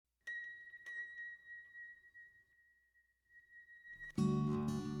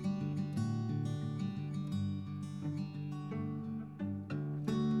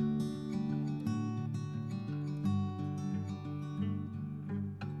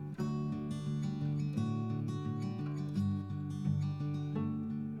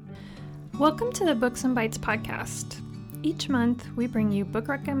Welcome to the Books and Bites podcast. Each month, we bring you book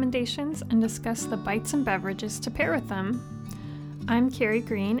recommendations and discuss the bites and beverages to pair with them. I'm Carrie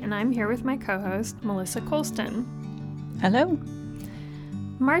Green, and I'm here with my co-host, Melissa Colston. Hello.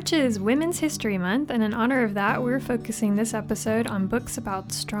 March is Women's History Month, and in honor of that, we're focusing this episode on books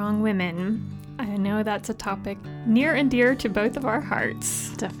about strong women. I know that's a topic near and dear to both of our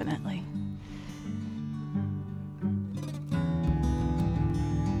hearts. Definitely.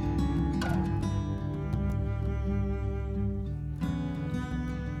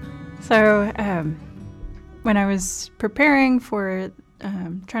 So, when I was preparing for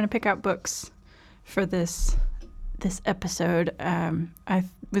trying to pick out books for this episode, I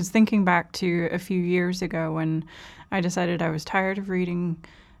was thinking back to a few years ago when I decided I was tired of reading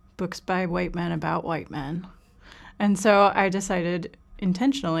books by white men about white men. And so I decided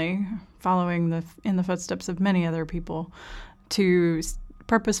intentionally, following in the footsteps of many other people, to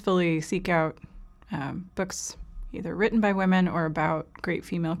purposefully seek out books either written by women or about great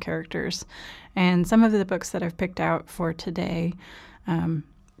female characters. And some of the books that I've picked out for today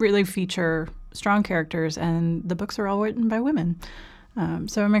really feature strong characters, and the books are all written by women.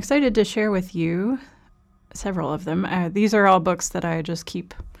 So I'm excited to share with you several of them. These are all books that I just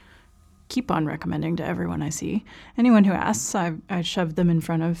keep on recommending to everyone I see. Anyone who asks, I shove them in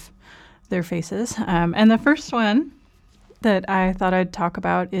front of their faces. And the first one that I thought I'd talk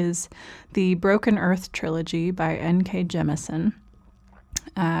about is the Broken Earth trilogy by N.K. Jemisin.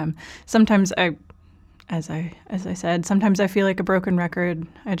 Sometimes as I said, sometimes I feel like a broken record.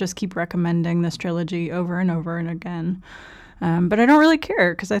 I just keep recommending this trilogy over and over and again. But I don't really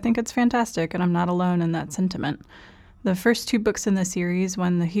care because I think it's fantastic, and I'm not alone in that sentiment. The first two books in the series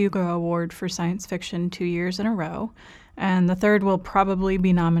won the Hugo Award for Science Fiction 2 years in a row, and the third will probably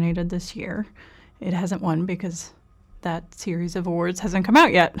be nominated this year. It hasn't won because that series of awards hasn't come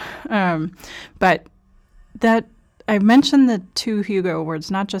out yet. But that I mentioned the two Hugo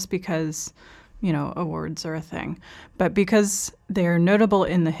Awards not just because, awards are a thing, but because they're notable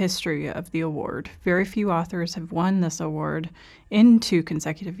in the history of the award. Very few authors have won this award in 2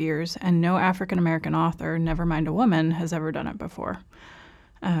 consecutive years, and no African-American author, never mind a woman, has ever done it before.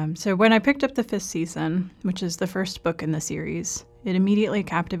 So when I picked up the 5th season, which is the first book in the series, it immediately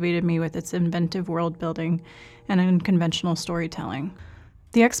captivated me with its inventive world building and unconventional storytelling.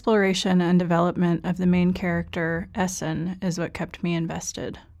 The exploration and development of the main character, Essen, is what kept me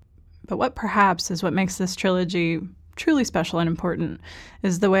invested. But what perhaps is what makes this trilogy truly special and important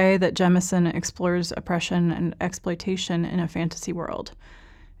is the way that Jemisin explores oppression and exploitation in a fantasy world.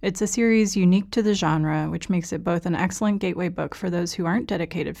 It's a series unique to the genre, which makes it both an excellent gateway book for those who aren't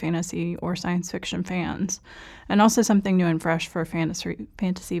dedicated fantasy or science fiction fans, and also something new and fresh for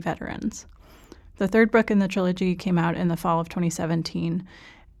fantasy veterans. The third book in the trilogy came out in the fall of 2017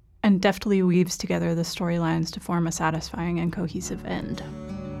 and deftly weaves together the storylines to form a satisfying and cohesive end.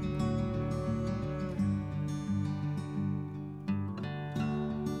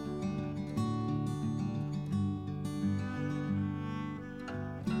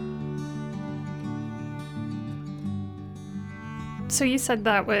 So you said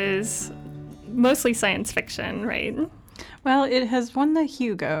that was mostly science fiction, right? Well, it has won the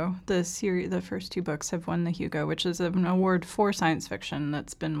Hugo. The first 2 books have won the Hugo, which is an award for science fiction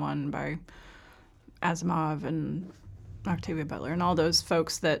that's been won by Asimov and Octavia Butler and all those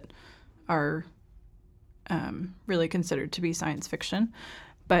folks that are really considered to be science fiction.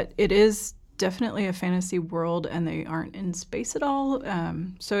 But it is definitely a fantasy world, and they aren't in space at all.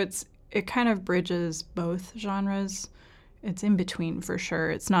 So it kind of bridges both genres. It's in between for sure.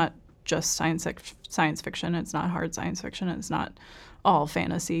 It's not just science fiction. It's not hard science fiction. It's not all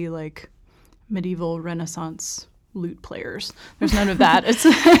fantasy like medieval Renaissance lute players. There's none of that. It's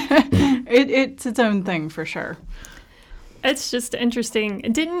it's its own thing for sure. It's just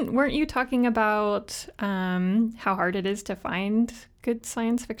interesting. Weren't you talking about how hard it is to find good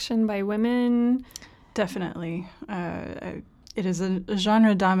science fiction by women? Definitely. It is a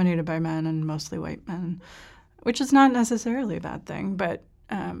genre dominated by men, and mostly white men, which is not necessarily a bad thing, but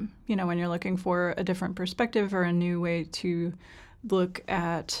when you're looking for a different perspective or a new way to look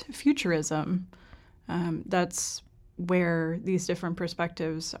at futurism, that's where these different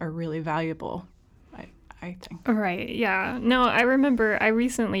perspectives are really valuable, I think. Right, yeah. No, I remember I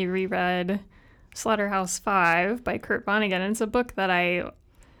recently reread Slaughterhouse-Five by Kurt Vonnegut, and it's a book that I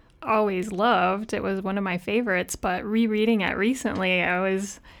always loved. It was one of my favorites, but rereading it recently, I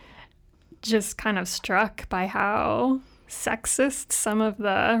was just kind of struck by how sexist some of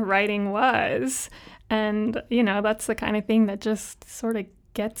the writing was. And, that's the kind of thing that just sort of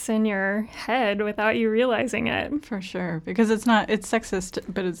gets in your head without you realizing it. For sure. Because it's sexist,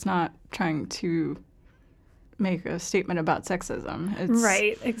 but it's not trying to make a statement about sexism.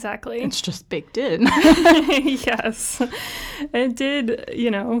 Right, exactly. It's just baked in. Yes. It did,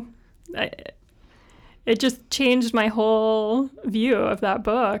 it just changed my whole view of that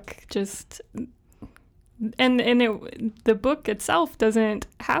book. The book itself doesn't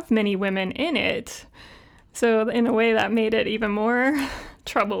have many women in it. So in a way that made it even more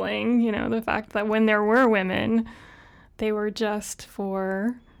troubling, the fact that when there were women, they were just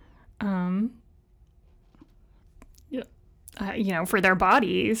for for their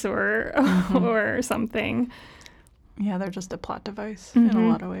bodies or or something. Yeah, they're just a plot device in a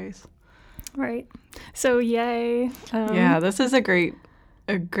lot of ways. Right. So yay. Yeah, this is a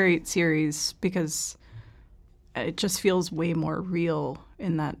great series because it just feels way more real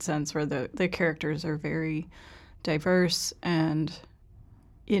in that sense, where the characters are very diverse and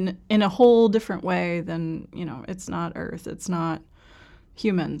in a whole different way than, it's not Earth, it's not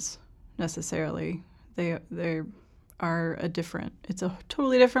humans necessarily. They are it's a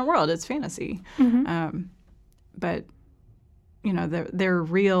totally different world. It's fantasy. But, they're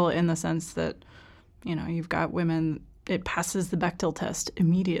real in the sense that, you've got women, it passes the Bechdel test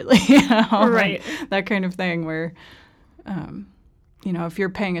immediately, Right. Like that kind of thing where, if you're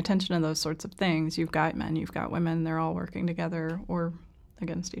paying attention to those sorts of things, you've got men, you've got women, they're all working together or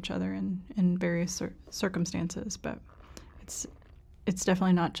against each other in various circumstances. But it's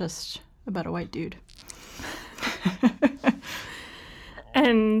definitely not just about a white dude.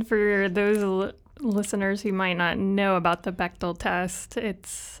 And for those listeners who might not know about the Bechdel test,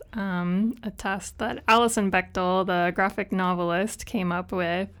 it's a test that Alison Bechdel, the graphic novelist, came up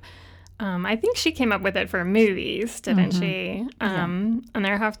with. I think she came up with it for movies, didn't she? And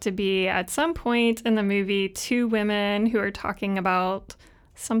there have to be, at some point in the movie, two women who are talking about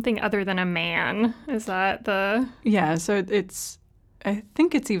something other than a man. Is that the... Yeah, so I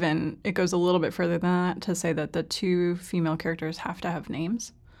think it goes a little bit further than that to say that the two female characters have to have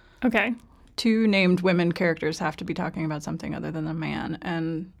names. Okay. Two named women characters have to be talking about something other than a man.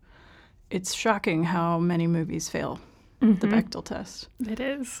 And it's shocking how many movies fail the Bechdel test. It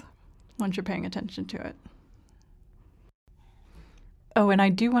is. Once you're paying attention to it. Oh, and I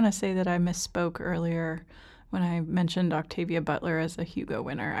do want to say that I misspoke earlier when I mentioned Octavia Butler as a Hugo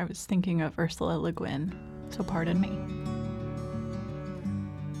winner. I was thinking of Ursula Le Guin, so pardon me.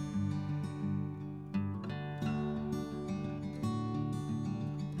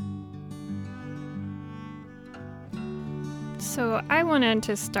 So I wanted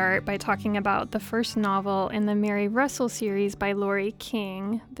to start by talking about the first novel in the Mary Russell series by Laurie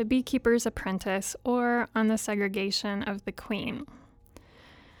King, The Beekeeper's Apprentice, or On the Segregation of the Queen.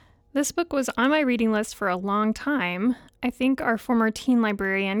 This book was on my reading list for a long time. I think our former teen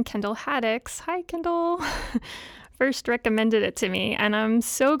librarian, Kendall Haddix, hi Kendall, first recommended it to me, and I'm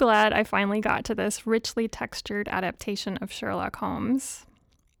so glad I finally got to this richly textured adaptation of Sherlock Holmes.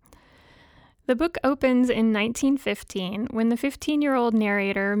 The book opens in 1915 when the 15-year-old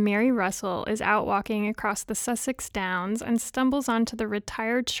narrator, Mary Russell, is out walking across the Sussex Downs and stumbles onto the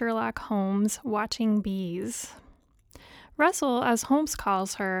retired Sherlock Holmes watching bees. Russell, as Holmes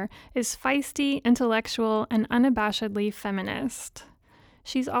calls her, is feisty, intellectual, and unabashedly feminist.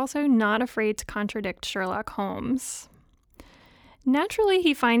 She's also not afraid to contradict Sherlock Holmes. Naturally,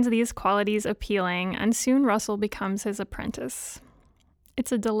 he finds these qualities appealing, and soon Russell becomes his apprentice.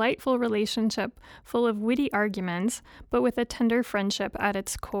 It's a delightful relationship full of witty arguments, but with a tender friendship at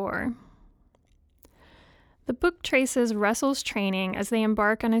its core. The book traces Russell's training as they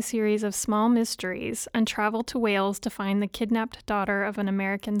embark on a series of small mysteries and travel to Wales to find the kidnapped daughter of an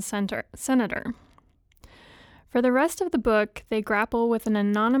American senator. For the rest of the book, they grapple with an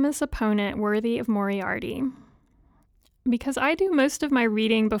anonymous opponent worthy of Moriarty. Because I do most of my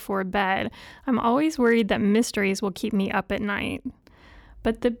reading before bed, I'm always worried that mysteries will keep me up at night.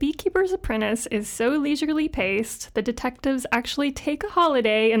 But The Beekeeper's Apprentice is so leisurely paced, the detectives actually take a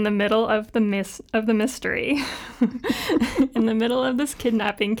holiday in the middle of the mystery. In the middle of this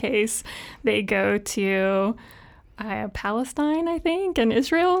kidnapping case, they go to Palestine, I think, and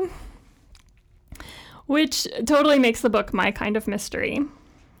Israel, which totally makes the book my kind of mystery.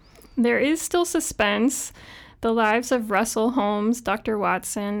 There is still suspense. The lives of Russell, Holmes, Dr.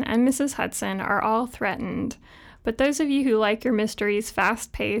 Watson, and Mrs. Hudson are all threatened. But those of you who like your mysteries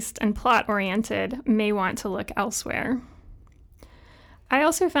fast-paced and plot-oriented may want to look elsewhere. I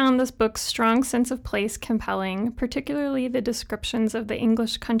also found this book's strong sense of place compelling, particularly the descriptions of the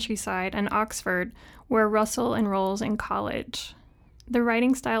English countryside and Oxford, where Russell enrolls in college. The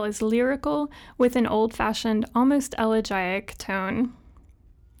writing style is lyrical, with an old-fashioned, almost elegiac tone.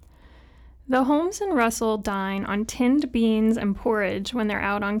 The Holmes and Russell dine on tinned beans and porridge when they're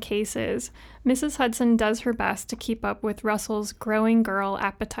out on cases. Mrs. Hudson does her best to keep up with Russell's growing girl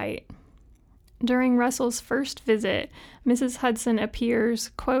appetite. During Russell's first visit, Mrs. Hudson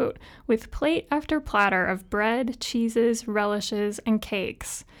appears, quote, with plate after platter of bread, cheeses, relishes, and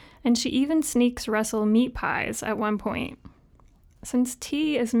cakes, and she even sneaks Russell meat pies at one point. Since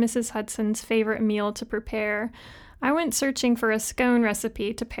tea is Mrs. Hudson's favorite meal to prepare, I went searching for a scone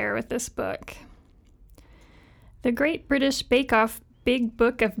recipe to pair with this book. The Great British Bake Off Big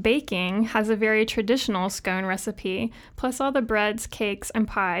Book of Baking has a very traditional scone recipe, plus all the breads, cakes, and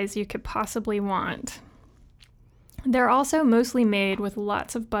pies you could possibly want. They're also mostly made with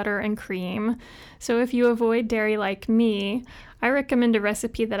lots of butter and cream, so if you avoid dairy like me, I recommend a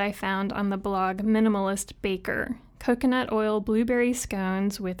recipe that I found on the blog Minimalist Baker: coconut oil blueberry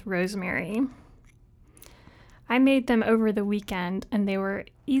scones with rosemary. I made them over the weekend, and they were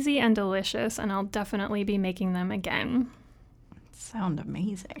easy and delicious, and I'll definitely be making them again. Sound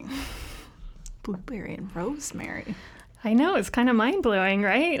amazing. Blueberry and rosemary. I know, it's kind of mind-blowing,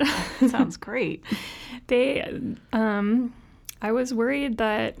 right? Sounds great. I was worried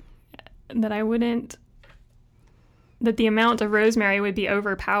that the amount of rosemary would be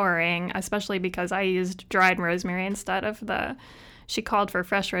overpowering, especially because I used dried rosemary instead of she called for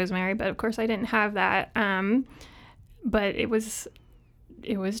fresh rosemary, but of course I didn't have that. But it was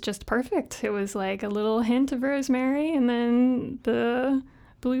just perfect. It was like a little hint of rosemary and then the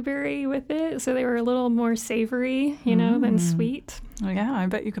blueberry with it. So they were a little more savory, than sweet. Oh, yeah, I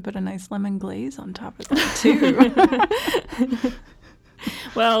bet you could put a nice lemon glaze on top of that too.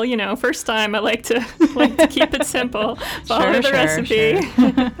 Well, first time I like to keep it simple. Follow the recipe.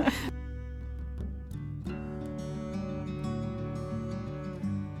 Sure.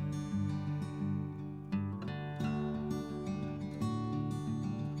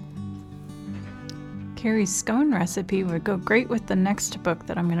 Carrie's scone recipe would go great with the next book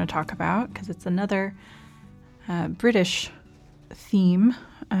that I'm going to talk about because it's another British theme.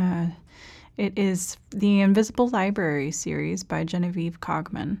 It is the Invisible Library series by Genevieve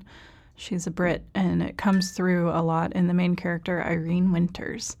Cogman. She's a Brit, and it comes through a lot in the main character, Irene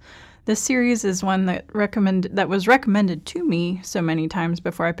Winters. This series is one that was recommended to me so many times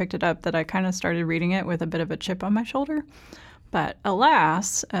before I picked it up that I kind of started reading it with a bit of a chip on my shoulder. But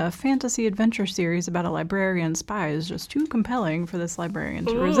alas, a fantasy adventure series about a librarian spy is just too compelling for this librarian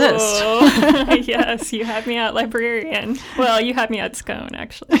to resist. Yes, you had me at librarian. Well, you had me at scone,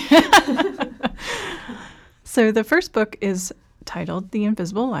 actually. So the first book is titled The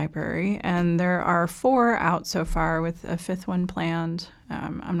Invisible Library, and there are 4 out so far with a 5th one planned.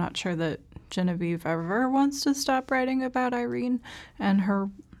 I'm not sure that Genevieve ever wants to stop writing about Irene and her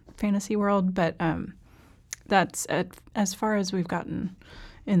fantasy world, but that's as far as we've gotten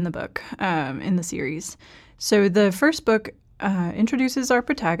in the book, in the series. So the first book introduces our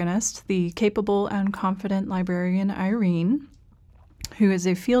protagonist, the capable and confident librarian Irene, who is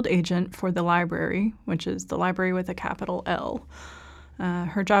a field agent for the library, which is the library with a capital L.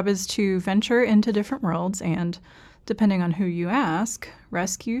 Her job is to venture into different worlds and, depending on who you ask,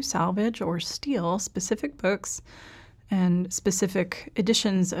 rescue, salvage, or steal specific books and specific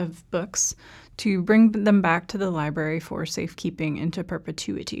editions of books to bring them back to the library for safekeeping into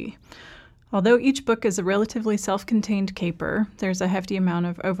perpetuity. Although each book is a relatively self-contained caper, there's a hefty amount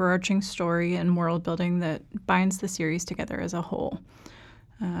of overarching story and world building that binds the series together as a whole.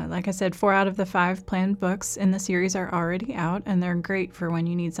 Like I said, 4 out of the 5 planned books in the series are already out, and they're great for when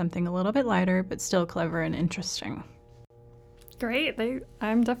you need something a little bit lighter but still clever and interesting. Great.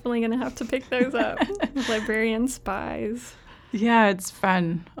 I'm definitely going to have to pick those up. Librarian spies. Yeah, it's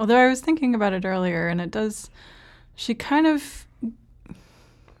fun. Although I was thinking about it earlier, and she kind of,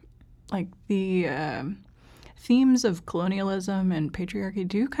 like the themes of colonialism and patriarchy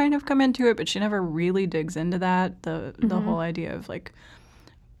do kind of come into it, but she never really digs into that. The whole idea of like,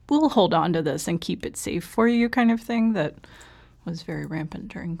 we'll hold on to this and keep it safe for you kind of thing that was very rampant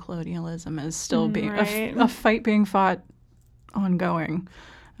during colonialism as still being a fight being fought ongoing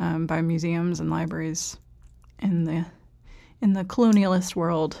by museums and libraries in the colonialist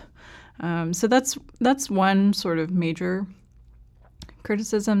world. So that's one sort of major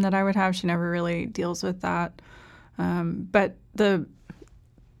criticism that I would have. She never really deals with that. But the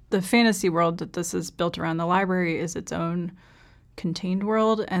fantasy world that this is built around, the library is its own contained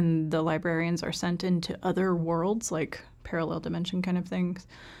world, and the librarians are sent into other worlds, like parallel dimension kind of things,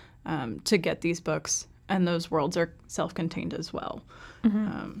 to get these books. And those worlds are self-contained as well.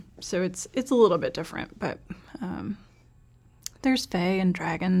 So it's a little bit different, but there's fae and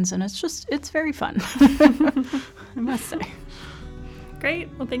dragons, and it's very fun, I must say. Great.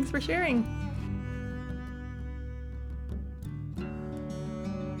 Well, thanks for sharing.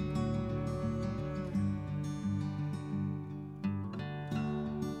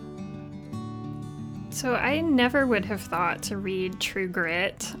 So I never would have thought to read True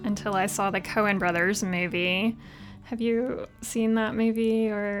Grit until I saw the Coen Brothers movie. Have you seen that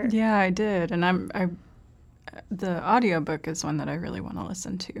movie? Or Yeah, I did, and the audiobook is one that I really want to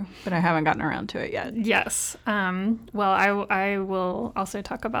listen to, but I haven't gotten around to it yet. Yes. Well, I will also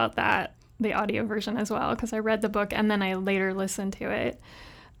talk about that, the audio version as well, because I read the book and then I later listened to it.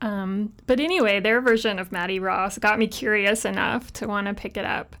 But anyway, their version of Maddie Ross got me curious enough to want to pick it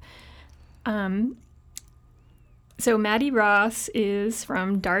up. So Maddie Ross is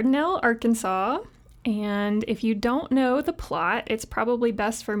from Dardanelle, Arkansas. And if you don't know the plot, it's probably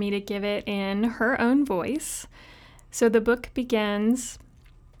best for me to give it in her own voice. So the book begins,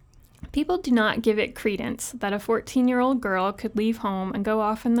 people do not give it credence that a 14-year-old girl could leave home and go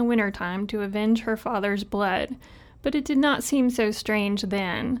off in the wintertime to avenge her father's blood. But it did not seem so strange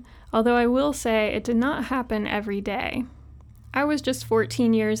then, although I will say it did not happen every day. I was just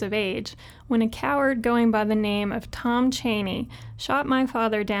 14 years of age when a coward going by the name of Tom Cheney shot my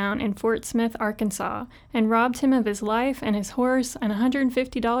father down in Fort Smith, Arkansas, and robbed him of his life and his horse and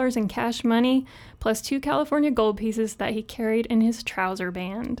 $150 in cash money, plus 2 California gold pieces that he carried in his trouser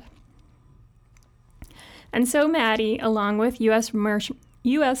band. And so Maddie, along with U.S. Marshal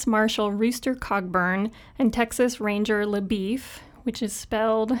Rooster Cogburn and Texas Ranger LaBeef, which is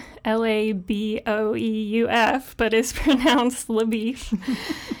spelled Laboeuf, but is pronounced LaBeef,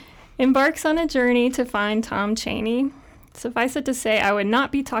 embarks on a journey to find Tom Cheney. Suffice it to say, I would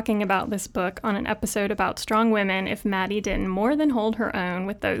not be talking about this book on an episode about strong women if Maddie didn't more than hold her own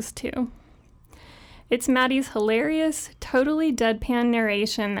with those two. It's Maddie's hilarious, totally deadpan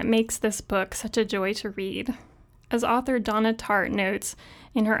narration that makes this book such a joy to read. As author Donna Tartt notes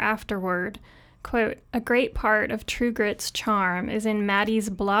in her afterword, quote, a great part of True Grit's charm is in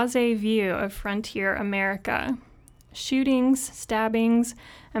Maddie's blasé view of frontier America. Shootings, stabbings,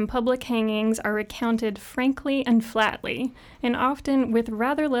 and public hangings are recounted frankly and flatly, and often with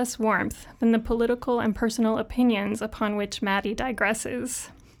rather less warmth than the political and personal opinions upon which Maddie digresses.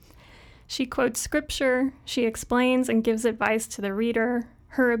 She quotes scripture, she explains and gives advice to the reader.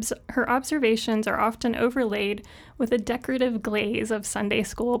 Her observations are often overlaid with a decorative glaze of Sunday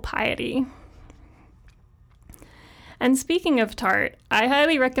school piety. And speaking of Tartt, I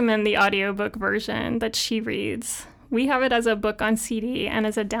highly recommend the audiobook version that she reads. We have it as a book on CD and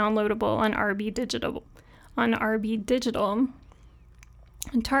as a downloadable on RB Digital.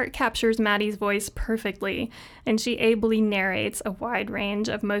 And Tartt captures Maddie's voice perfectly, and she ably narrates a wide range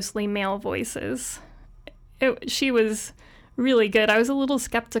of mostly male voices. She was really good. I was a little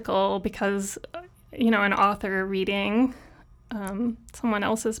skeptical because, an author reading someone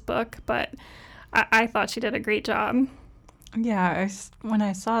else's book, but I thought she did a great job. Yeah, when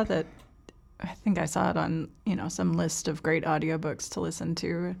I saw that, I think I saw it on, some list of great audiobooks to listen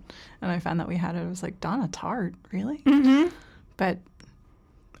to, and I found that we had it. I was like, Donna Tartt, really? Mm-hmm. But,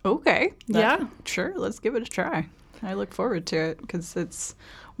 okay. Yeah. Sure, let's give it a try. I look forward to it because it's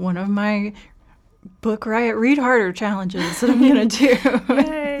one of my Book Riot Read Harder challenges that I'm going to do.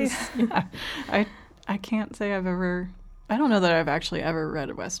 Yay. Yeah, I can't say I don't know that I've actually ever read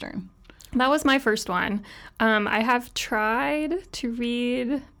a Western. That was my first one. I have tried to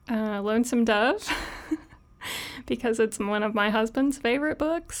read Lonesome Dove because it's one of my husband's favorite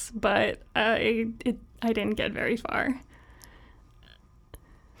books, but I didn't get very far.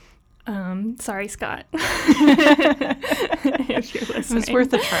 Sorry, Scott. If you're listening. It was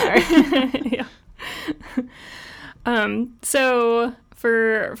worth a try. Yeah. So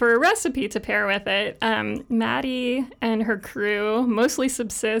for a recipe to pair with it, Maddie and her crew mostly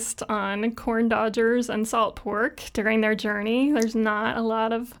subsist on corn dodgers and salt pork during their journey. There's not a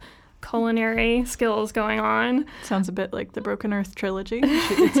lot of culinary skills going on. Sounds a bit like the Broken Earth trilogy.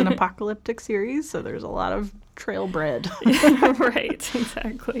 It's an apocalyptic series, so there's a lot of trail bread. Right,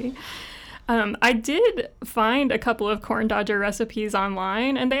 exactly. I did find a couple of corn dodger recipes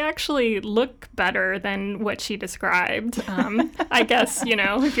online, and they actually look better than what she described. I guess,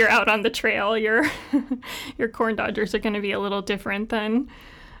 if you're out on the trail, your corn dodgers are going to be a little different than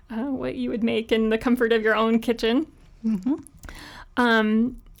what you would make in the comfort of your own kitchen. Mm-hmm.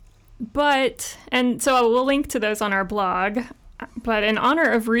 And so I will link to those on our blog. But in honor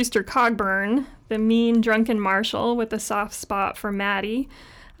of Rooster Cogburn, the mean drunken marshal with a soft spot for Maddie,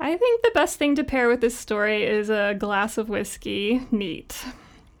 I think the best thing to pair with this story is a glass of whiskey neat.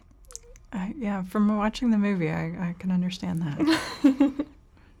 Yeah, from watching the movie, I can understand that.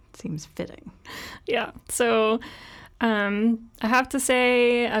 Seems fitting. Yeah. So I have to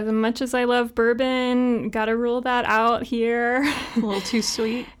say, as much as I love bourbon, gotta rule that out here. A little too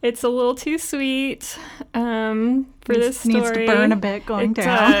sweet. It's a little too sweet for this story. Needs to burn a bit going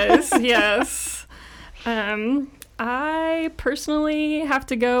down. It does, yes. I personally have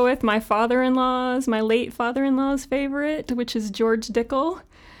to go with my late father-in-law's favorite, which is George Dickel.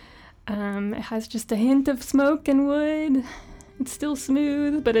 It has just a hint of smoke and wood. It's still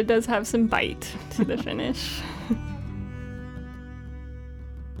smooth, but it does have some bite to the finish.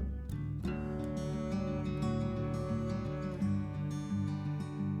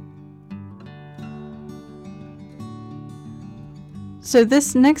 So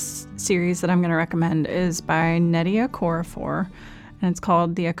this next series that I'm going to recommend is by Nnedi Okorafor, and it's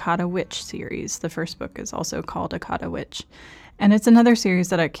called the Akata Witch series. The first book is also called Akata Witch. And it's another series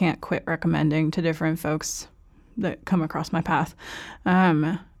that I can't quit recommending to different folks that come across my path.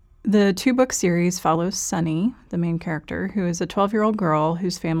 The two-book series follows Sunny, the main character, who is a 12-year-old girl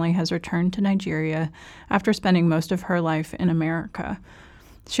whose family has returned to Nigeria after spending most of her life in America.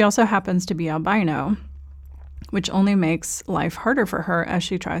 She also happens to be albino, which only makes life harder for her as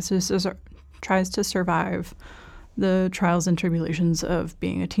she tries to survive the trials and tribulations of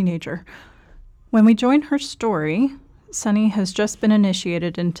being a teenager. When we join her story, Sunny has just been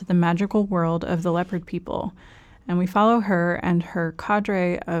initiated into the magical world of the leopard people, and we follow her and her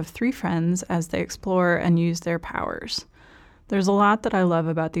cadre of 3 friends as they explore and use their powers. There's a lot that I love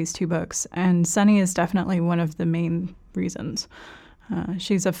about these 2 books, and Sunny is definitely one of the main reasons.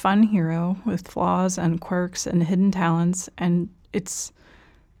 She's a fun hero with flaws and quirks and hidden talents, and it's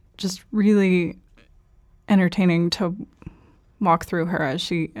just really entertaining to walk through her as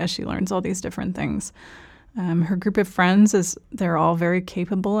she learns all these different things. Her group of friends they're all very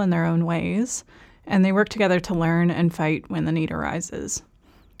capable in their own ways, and they work together to learn and fight when the need arises.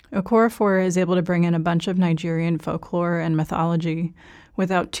 Okorafor is able to bring in a bunch of Nigerian folklore and mythology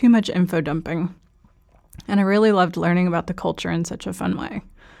without too much info dumping. And I really loved learning about the culture in such a fun way.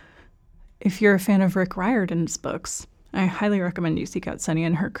 If you're a fan of Rick Riordan's books, I highly recommend you seek out Sunny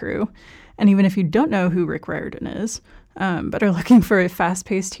and her crew. And even if you don't know who Rick Riordan is, but are looking for a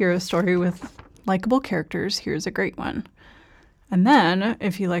fast-paced hero story with likable characters, here's a great one. And then,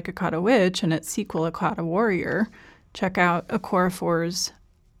 if you like Akata Witch and its sequel, Akata Warrior, check out Okorafor's,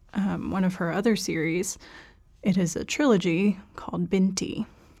 one of her other series. It is a trilogy called Binti.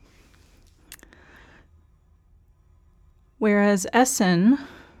 Whereas Essen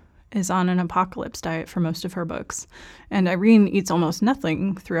is on an apocalypse diet for most of her books, and Irene eats almost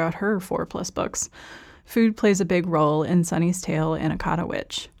nothing throughout her 4+ books, food plays a big role in Sunny's tale in Akata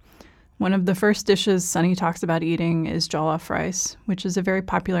Witch. One of the first dishes Sunny talks about eating is jollof rice, which is a very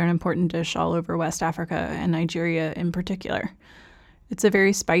popular and important dish all over West Africa and Nigeria in particular. It's a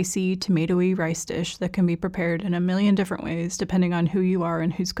very spicy, tomatoey rice dish that can be prepared in a million different ways depending on who you are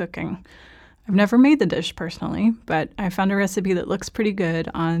and who's cooking. I've never made the dish personally, but I found a recipe that looks pretty good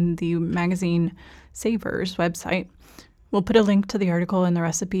on the magazine Savers website. We'll put a link to the article and the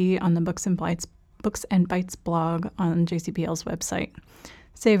recipe on the Books and Bites blog on JCPL's website.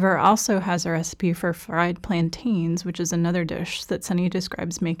 Savor also has a recipe for fried plantains, which is another dish that Sunny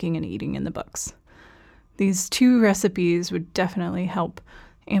describes making and eating in the books. These 2 recipes would definitely help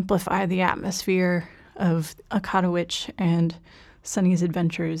amplify the atmosphere of Akata Witch and Sunny's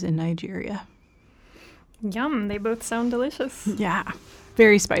adventures in Nigeria. Yum, they both sound delicious. Yeah,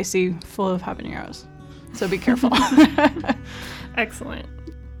 very spicy, full of habaneros. So be careful. Excellent.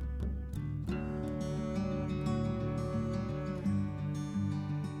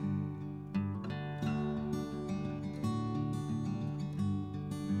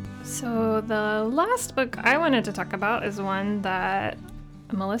 So the last book I wanted to talk about is one that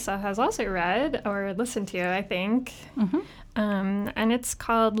Melissa has also read or listened to, I think. Mm-hmm. And it's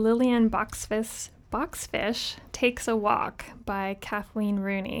called Lillian Boxfish Takes a Walk by Kathleen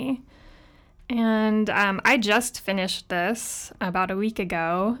Rooney. And I just finished this about a week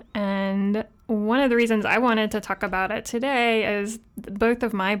ago. And one of the reasons I wanted to talk about it today is both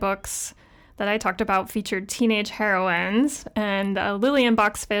of my books that I talked about featured teenage heroines. And Lillian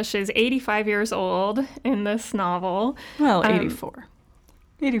Boxfish is 85 years old in this novel. Well, 84.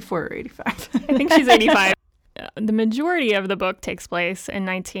 84 or 85. I think she's 85. The majority of the book takes place in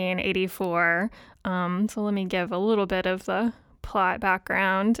 1984. So let me give a little bit of the plot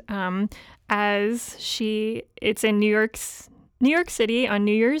background. It's in New York City on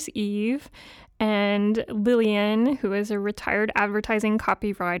New Year's Eve, and Lillian, who is a retired advertising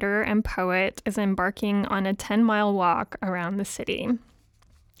copywriter and poet, is embarking on a 10-mile walk around the city.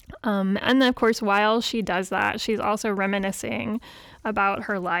 And of course, while she does that, she's also reminiscing about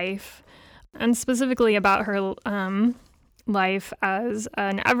her life and specifically about her life as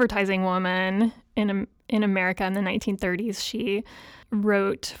an advertising woman in America in the 1930s. She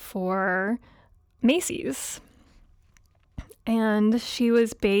wrote for Macy's. And she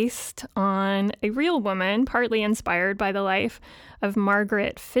was based on a real woman, partly inspired by the life of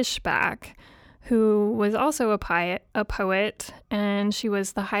Margaret Fishback, who was also a poet, and she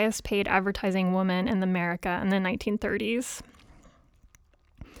was the highest paid advertising woman in America in the 1930s.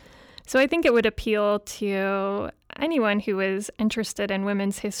 So I think it would appeal to anyone who is interested in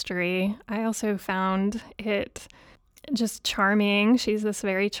women's history. I also found it just charming. She's this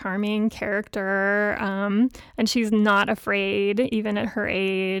very charming character, and she's not afraid, even at her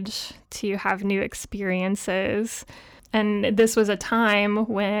age, to have new experiences. And this was a time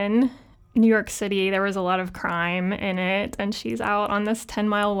when New York City, there was a lot of crime in it, and she's out on this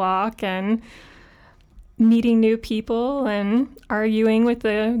 10-mile walk and meeting new people and arguing with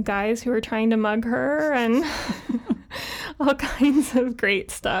the guys who are trying to mug her and all kinds of great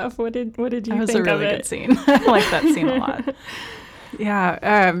stuff. What did you think of it? That was a really good scene. I like that scene a lot.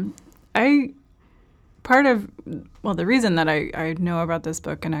 Yeah. The reason that I know about this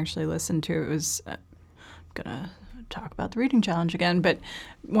book and actually listened to it was, I'm going to talk about the reading challenge again, but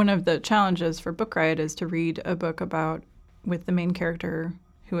one of the challenges for Book Riot is to read a book with the main character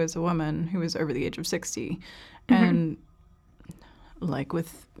who is a woman who is over the age of 60. Mm-hmm. And like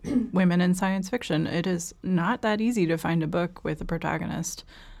with women in science fiction, it is not that easy to find a book with a protagonist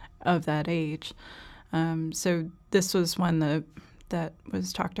of that age. So this was one that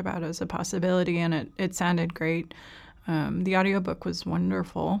was talked about as a possibility, and it sounded great. The audiobook was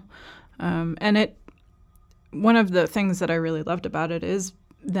wonderful. And one of the things that I really loved about it is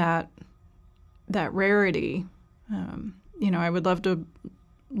that rarity. I would love to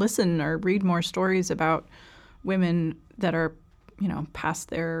listen or read more stories about women that are, past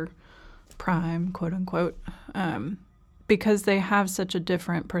their prime, quote unquote, because they have such a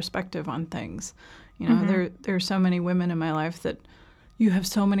different perspective on things. Mm-hmm. There are so many women in my life that you have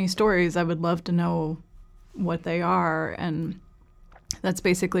so many stories. I would love to know what they are, and that's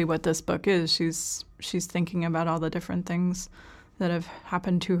basically what this book is. She's thinking about all the different things that have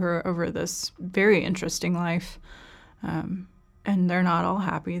happened to her over this very interesting life. And they're not all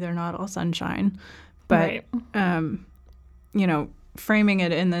happy. They're not all sunshine. But, right. Framing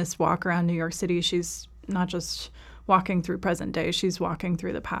it in this walk around New York City, she's not just walking through present day. She's walking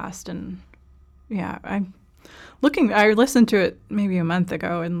through the past. And, yeah, I listened to it maybe a month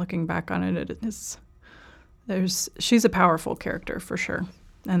ago, and looking back on it, she's a powerful character for sure.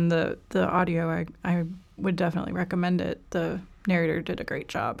 And the audio, I would definitely recommend it. The narrator did a great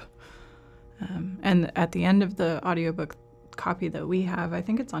job. And at the end of the audiobook copy that we have, I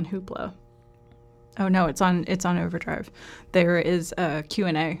think it's on Hoopla. Oh no, it's on Overdrive. There is a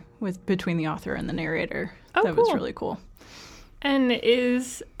Q&A between the author and the narrator. Oh, that cool. was really cool. And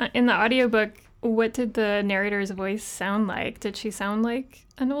is in the audiobook, what did the narrator's voice sound like? Did she sound like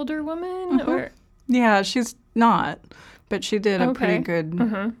an older woman? Mm-hmm. Or yeah, she's not, but she did a pretty good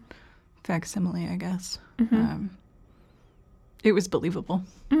mm-hmm. facsimile, I guess. Mm-hmm. It was believable.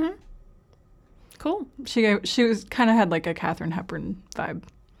 Mm-hmm. Cool. She was kind of had like a Katharine Hepburn vibe,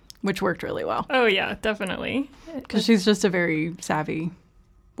 which worked really well. Oh yeah, definitely. Because she's just a very savvy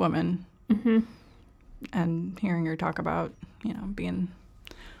woman, mm-hmm. and hearing her talk about being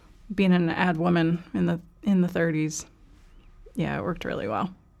an ad woman in the 30s, yeah, it worked really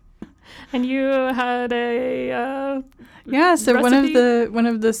well. And you had a so recipe? one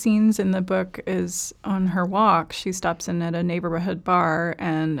of the scenes in the book is on her walk. She stops in at a neighborhood bar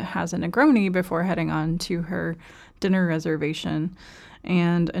and has a Negroni before heading on to her dinner reservation.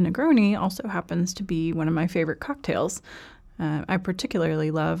 And a Negroni also happens to be one of my favorite cocktails. I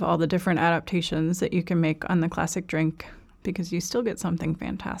particularly love all the different adaptations that you can make on the classic drink, because you still get something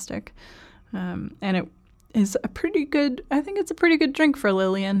fantastic. And it is a pretty good drink for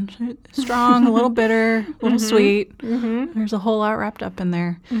Lillian. Strong, a little bitter, a little mm-hmm. sweet. Mm-hmm. There's a whole lot wrapped up in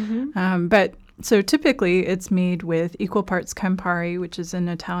there. Mm-hmm. But so typically it's made with equal parts Campari, which is an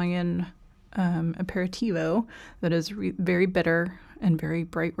Italian aperitivo that is very bitter and very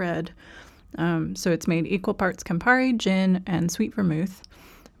bright red. So it's made equal parts Campari, gin, and sweet vermouth.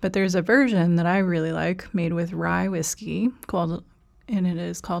 But there's a version that I really like made with rye whiskey and it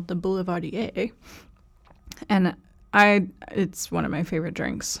is called the Boulevardier. And it's one of my favorite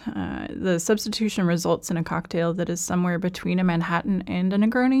drinks. The substitution results in a cocktail that is somewhere between a Manhattan and a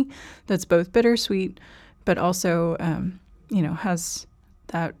Negroni that's both bittersweet, but also, has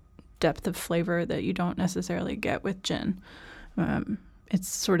that depth of flavor that you don't necessarily get with gin. It's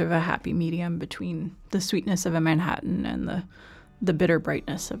sort of a happy medium between the sweetness of a Manhattan and the bitter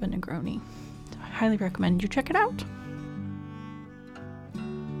brightness of a Negroni. So I highly recommend you check it out.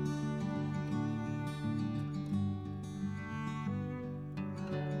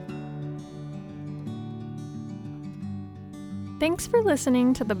 Thanks for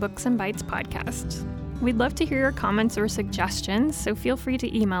listening to the Books and Bites podcast. We'd love to hear your comments or suggestions, so feel free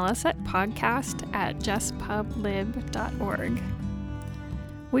to email us at podcast@justpublib.org.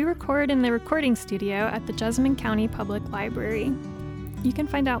 We record in the recording studio at the Jessamine County Public Library. You can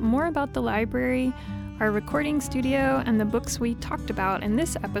find out more about the library, our recording studio, and the books we talked about in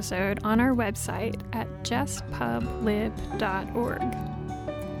this episode on our website at justpublib.org.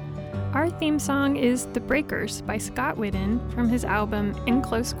 Our theme song is The Breakers by Scott Whitten from his album In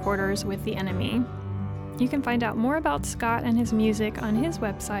Close Quarters with the Enemy. You can find out more about Scott and his music on his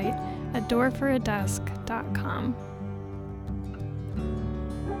website at doorforadusk.com.